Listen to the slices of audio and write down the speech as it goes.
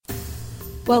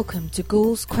Welcome to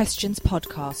Gould's Questions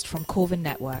podcast from Corvin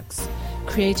Networks,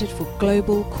 created for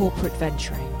global corporate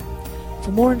venturing. For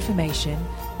more information,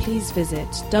 please visit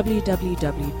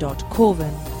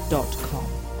www.corvin.com.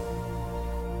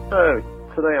 So,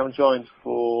 today I'm joined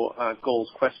for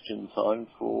Gould's Question Time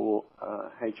for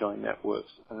HI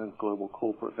Networks and Global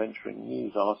Corporate Venturing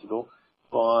news article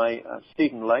by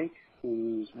Stephen Lake,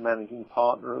 who's Managing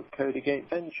Partner of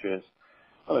Codigate Ventures.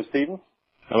 Hello, Stephen.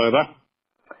 Hello there.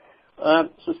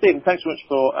 So, Stephen, thanks so much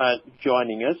for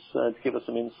joining us to give us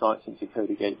some insights into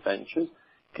Codigate Ventures.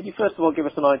 Could you first of all give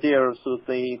us an idea of sort of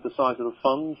the size of the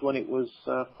fund when it was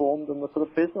formed and the sort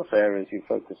of business areas you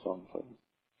focus on, please?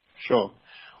 Sure.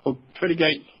 Well,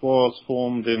 Codigate was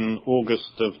formed in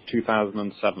August of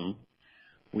 2007.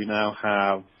 We now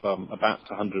have about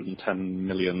 110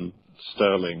 million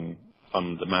sterling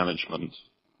under management.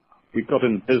 We got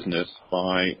in business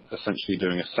by essentially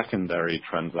doing a secondary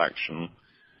transaction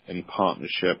in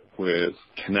partnership with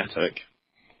QinetiQ,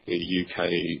 the UK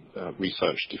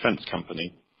research defence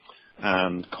company,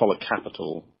 and Coller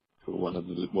Capital, who are one of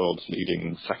the world's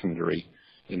leading secondary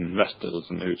investors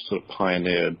and who sort of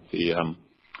pioneered the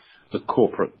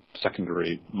corporate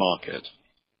secondary market.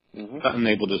 Mm-hmm. That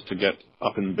enabled us to get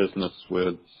up in business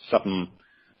with 7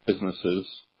 businesses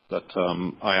that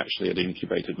I actually had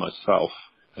incubated myself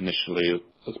initially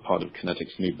as part of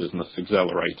QinetiQ's new business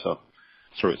accelerator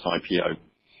through its IPO.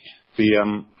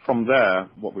 From there,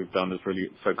 what we've done is really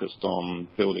focused on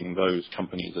building those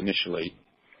companies initially.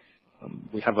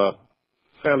 We have a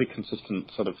fairly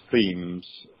consistent set of themes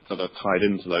that are tied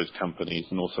into those companies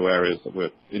and also areas that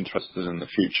we're interested in the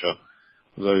future.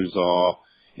 Those are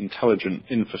intelligent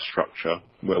infrastructure,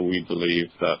 where we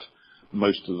believe that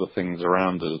most of the things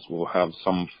around us will have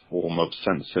some form of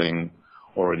sensing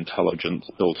or intelligence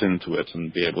built into it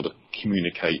and be able to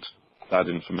communicate that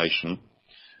information.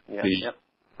 The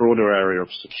broader area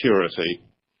of security,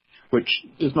 which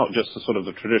is not just the sort of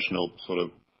the traditional sort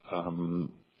of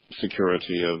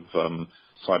security of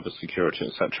cyber security,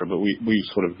 etc., but we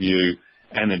sort of view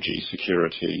energy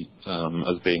security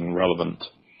as being relevant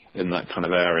in that kind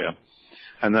of area.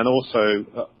 And then also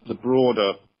the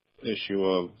broader issue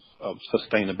of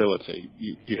sustainability.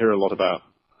 You hear a lot about,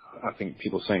 I think,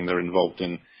 people saying they're involved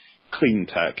in clean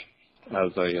tech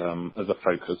as a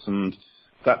focus, and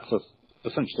that's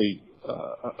essentially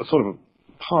a sort of a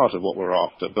part of what we're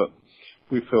after, but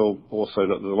we feel also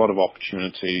that there's a lot of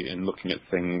opportunity in looking at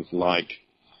things like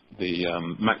the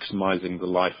maximizing the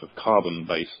life of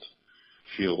carbon-based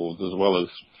fuels, as well as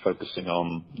focusing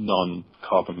on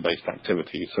non-carbon-based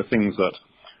activities. So things that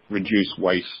reduce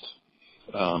waste,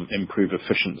 improve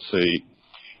efficiency,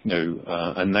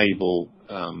 enable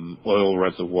oil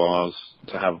reservoirs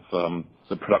to have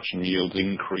the production yields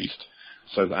increased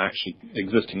so that actually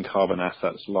existing carbon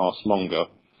assets last longer.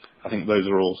 I think those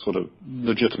are all sort of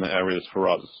legitimate areas for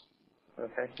us.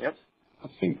 Okay, yep. I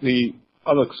think the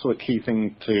other sort of key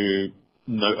thing to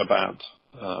note about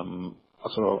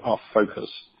sort of our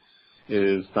focus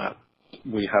is that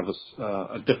we have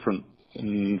a different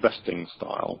investing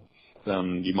style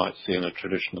than you might see in a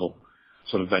traditional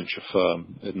sort of venture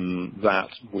firm, in that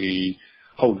we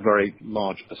hold very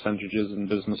large percentages in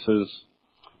businesses.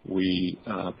 We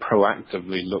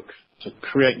proactively look to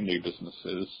create new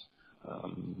businesses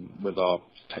with our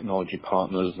technology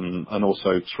partners and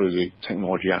also through the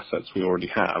technology assets we already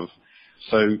have.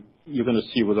 So you're going to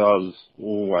see with us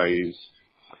always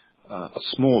a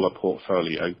smaller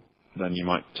portfolio than you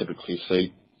might typically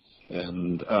see,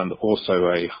 and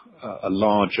also a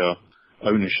larger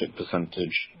ownership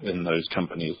percentage in those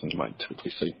companies than you might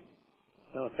typically see.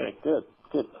 Okay, good.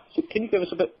 So can you give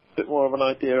us a bit more of an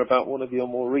idea about one of your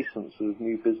more recent sort of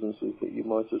new businesses that you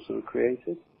might have sort of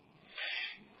created?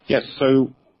 Yes, so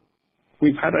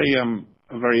we've had a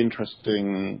very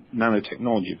interesting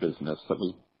nanotechnology business that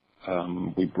was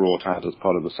we brought out as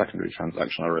part of the secondary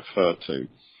transaction I referred to.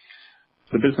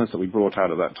 The business that we brought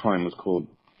out at that time was called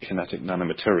QinetiQ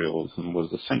Nanomaterials and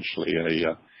was essentially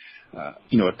a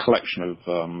collection of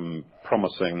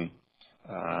promising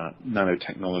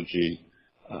nanotechnology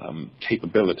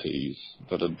capabilities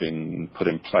that had been put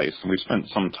in place. And we've spent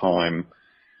some time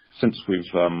since we've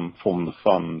formed the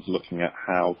fund looking at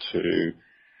how to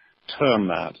turn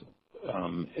that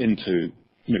into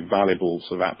valuable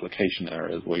sort of application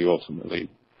areas where you ultimately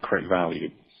create value.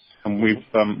 And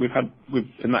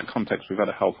in that context, we've had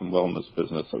a health and wellness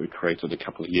business that we created a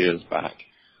couple of years back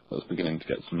that's beginning to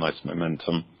get some nice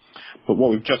momentum. But what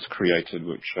we've just created,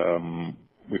 which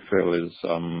we feel is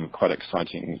quite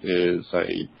exciting, is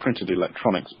a printed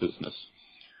electronics business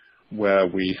where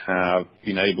we have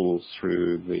been able,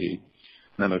 through the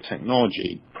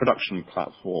nanotechnology production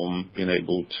platform, been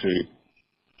able to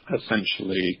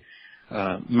essentially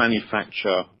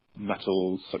manufacture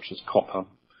metals such as copper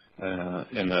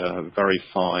in a very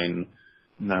fine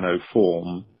nano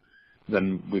form.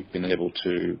 Then we've been able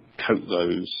to coat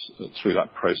those through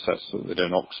that process so that they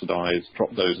don't oxidize,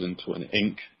 drop those into an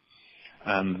ink,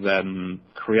 and then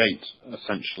create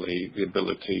essentially the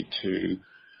ability to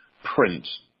print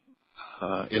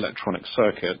electronic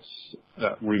circuits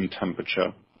at room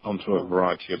temperature onto a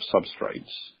variety of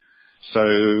substrates.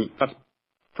 So that's,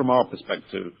 from our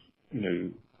perspective,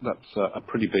 that's a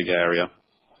pretty big area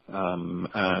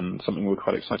and something we're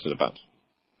quite excited about.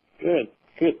 Good.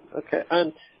 Okay.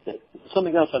 And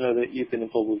something else I know that you've been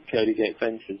involved with Codygate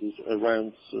Ventures is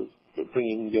around sort of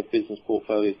bringing your business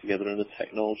portfolios together in a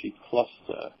technology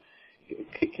cluster.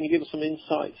 Can you give us some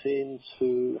insights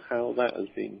into how that has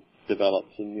been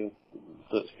developed and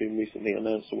that's been recently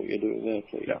announced and what you're doing there,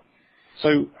 please? Yeah.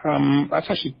 So that's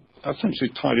actually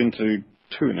essentially tied into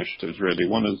two initiatives, really.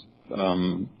 One is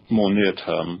more near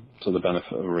term to the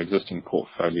benefit of our existing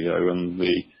portfolio, and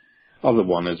the other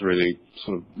one is really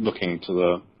sort of looking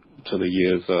to the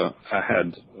years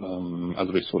ahead as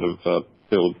we sort of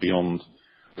build beyond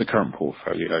the current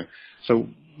portfolio. So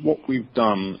what we've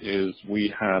done is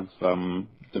we have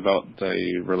developed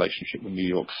a relationship with New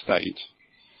York State,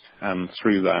 and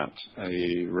through that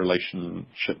a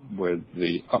relationship with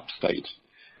the upstate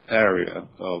area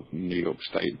of New York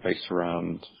State based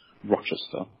around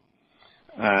Rochester.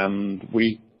 And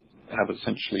we have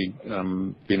essentially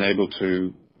been able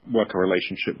to work a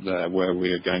relationship there where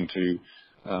we are going to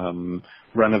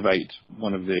renovate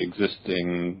one of the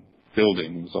existing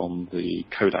buildings on the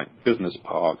Kodak Business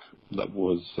Park that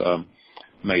was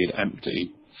made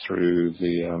empty through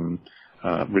the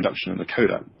reduction in the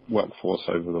Kodak workforce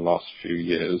over the last few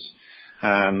years,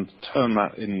 and turn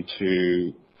that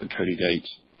into the Codygate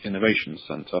Innovation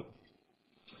Center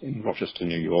in Rochester,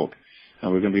 New York.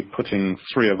 And we're going to be putting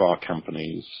three of our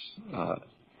companies,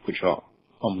 which are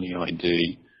OmniID,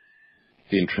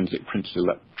 the intrinsic printed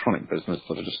electronic business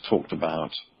that I just talked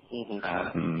about,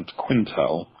 and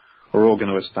Quintel, are all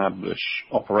going to establish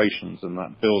operations in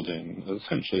that building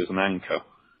essentially as an anchor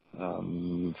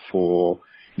for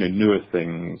newer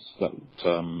things that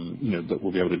that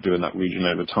we'll be able to do in that region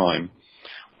over time.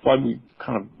 Why we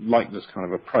kind of like this kind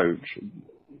of approach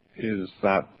is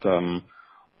that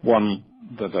one,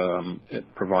 that it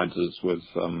provides us with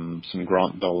some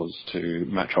grant dollars to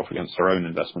match off against our own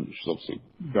investment, which is obviously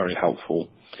very helpful.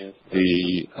 Yes.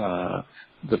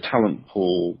 The talent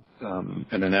pool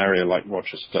in an area like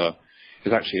Rochester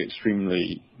is actually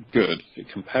extremely good. It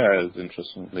compares,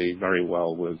 interestingly, very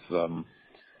well with some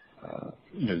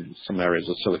areas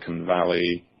of Silicon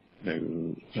Valley,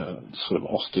 sort of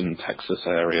Austin, Texas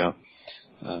area,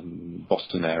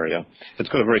 Boston area. It's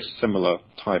got a very similar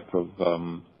type of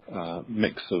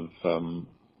mix of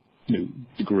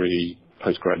degree,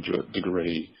 postgraduate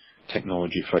degree,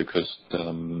 technology-focused,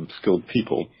 skilled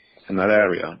people in that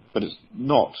area, but it's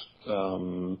not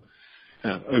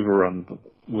overrun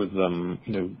with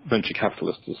venture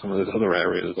capitalists as some of those other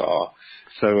areas are.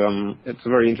 So it's a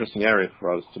very interesting area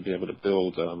for us to be able to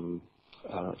build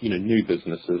new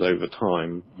businesses over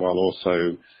time, while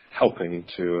also helping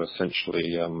to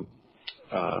essentially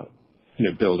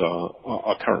build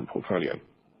our current portfolio.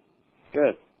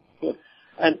 Good.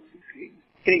 And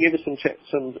can you give us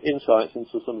some insights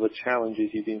into some of the challenges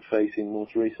you've been facing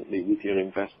most recently with your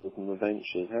investments and the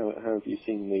ventures? How have you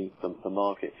seen the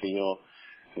market for your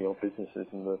businesses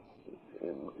in the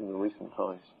recent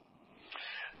times?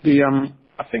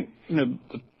 I think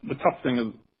the tough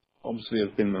thing obviously has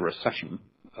been the recession.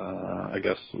 I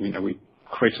guess we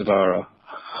created our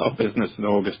business in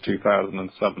August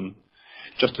 2007,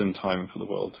 just in time for the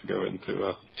world to go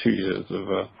into 2 years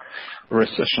of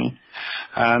recession,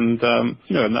 and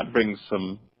and that brings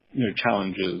some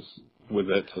challenges with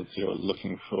it as you're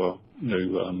looking for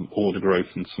order growth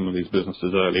in some of these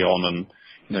businesses early on,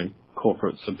 and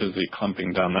corporates are busy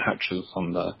clamping down the hatches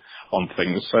on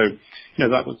things. So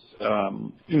that was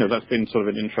that's been sort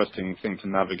of an interesting thing to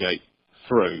navigate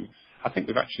through. I think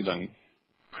we've actually done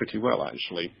pretty well,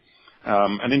 actually,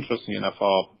 and interestingly enough,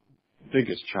 our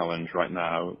biggest challenge right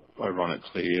now,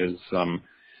 ironically, is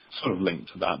sort of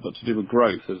linked to that, but to do with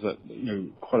growth, is that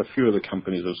quite a few of the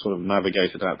companies have sort of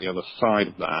navigated out the other side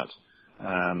of that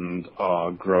and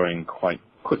are growing quite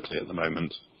quickly at the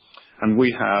moment. And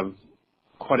we have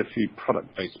quite a few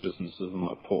product-based businesses in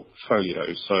our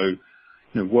portfolio, so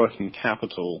working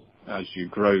capital as you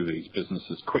grow these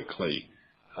businesses quickly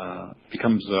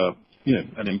becomes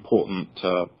an important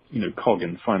cog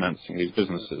in financing these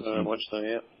businesses. Very much so,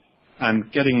 yeah.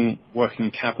 And getting working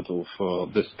capital for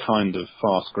this kind of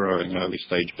fast-growing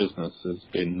early-stage business has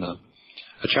been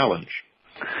a challenge.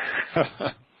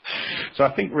 So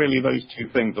I think really those two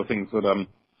things are things that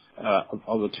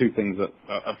are the two things that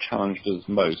have challenged us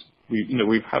most.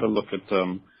 We've had a look at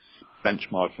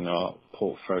benchmarking our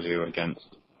portfolio against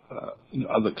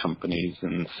other companies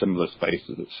in similar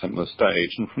spaces at similar stage,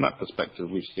 and from that perspective,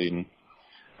 we've seen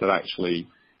that actually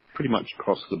pretty much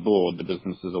across the board, the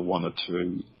businesses are one or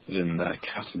two in their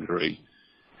category,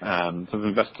 and have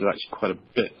invested actually quite a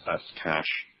bit less cash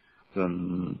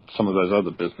than some of those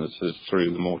other businesses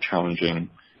through the more challenging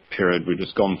period we've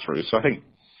just gone through. So I think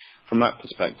from that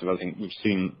perspective, I think we've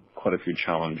seen quite a few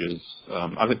challenges.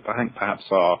 I think perhaps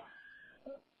our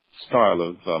style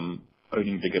of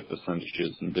owning bigger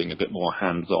percentages and being a bit more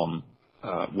hands-on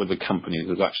with the companies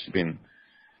has actually been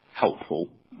helpful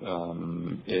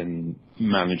in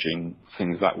managing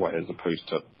things that way, as opposed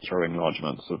to throwing large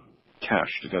amounts of cash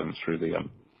to get them through the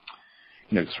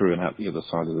through and out the other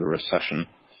side of the recession.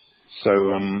 So,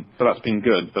 but that's been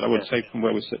good. But I would say from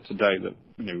where we sit today that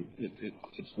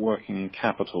it's working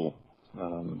capital,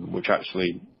 which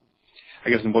actually, I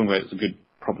guess in one way it's a good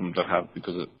problem to have,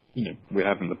 because we're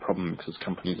having the problem because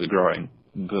companies are growing,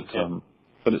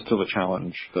 but it's still a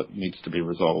challenge that needs to be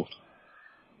resolved.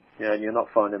 Yeah, and you're not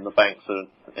finding the banks are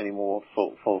any more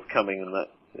forthcoming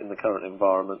in the current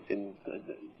environment in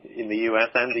the US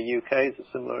and the UK. Is a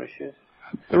similar issue?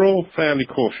 They're all fairly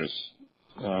cautious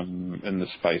in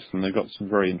this space, and they've got some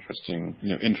very interesting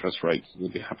interest rates that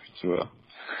they'd be happy to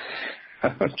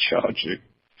charge you.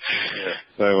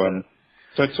 Yeah.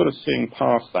 So it's sort of seeing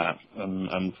past that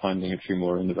and finding a few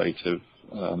more innovative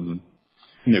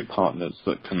partners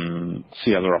that can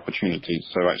see other opportunities.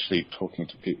 So actually talking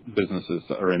to businesses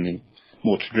that are in the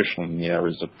more traditional in the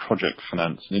areas of project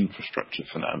finance and infrastructure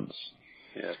finance.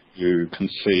 Yeah. You can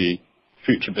see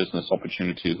future business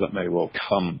opportunities that may well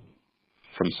come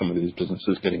from some of these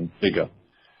businesses getting bigger.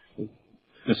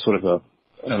 It's sort of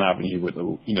an avenue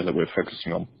that we're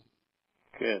focusing on.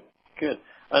 Good.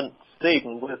 And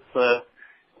Stephen, with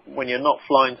when you're not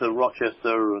flying to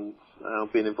Rochester and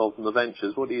being involved in the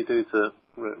ventures, what do you do to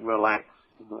relax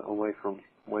away from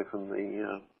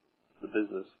the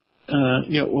business?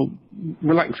 Well,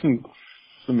 relaxing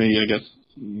for me, I guess,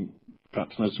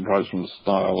 perhaps no surprise from the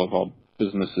style of our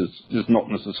business is not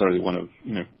necessarily one of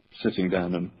sitting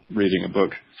down and reading a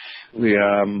book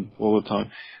all the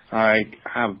time. I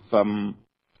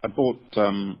bought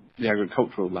the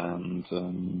agricultural land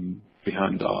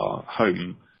behind our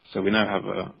home, so we now have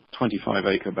a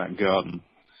 25-acre back garden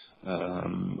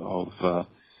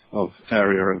of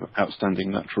area of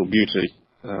outstanding natural beauty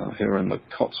here in the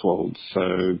Cotswolds.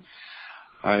 So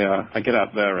I get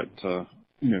out there at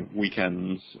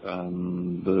weekends,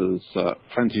 and there's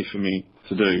plenty for me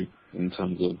to do in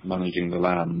terms of managing the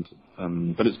land.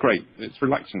 But it's great. It's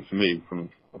relaxing for me from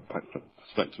a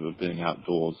perspective of being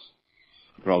outdoors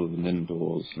rather than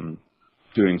indoors and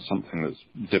doing something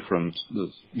that's different.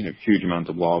 There's huge amount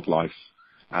of wildlife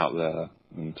out there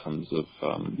in terms of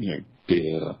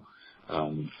deer,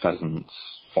 pheasants,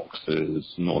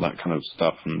 foxes, and all that kind of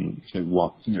stuff, and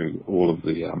all of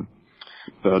the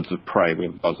birds of prey. We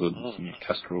have buzzards and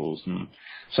kestrels, and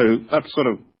so that's sort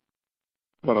of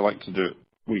what I like to do at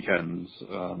weekends.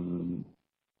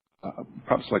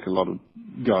 Perhaps like a lot of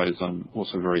guys, I'm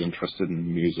also very interested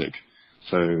in music,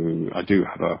 so I do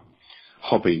have a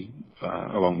hobby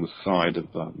along the side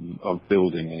of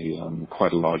building a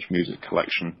quite a large music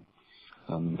collection,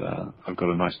 and I've got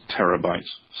a nice terabyte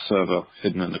server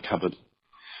hidden in the cupboard,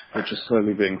 which is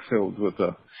slowly being filled with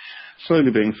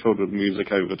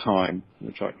music over time,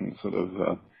 which I can sort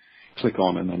of click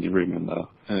on in any room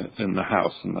in the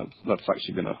house, and that's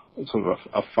actually been a sort of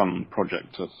a fun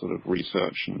project to sort of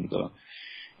research and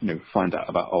find out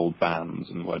about old bands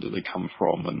and where do they come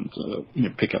from,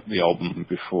 and pick up the album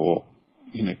before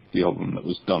the album that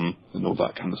was done and all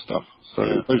that kind of stuff.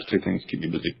 So those two things keep me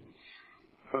busy.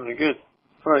 Very good.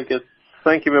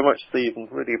 Thank you very much, Stephen.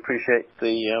 Really appreciate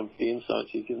the insights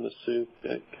you've given us to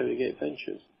Codygate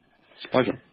Ventures. It's a pleasure.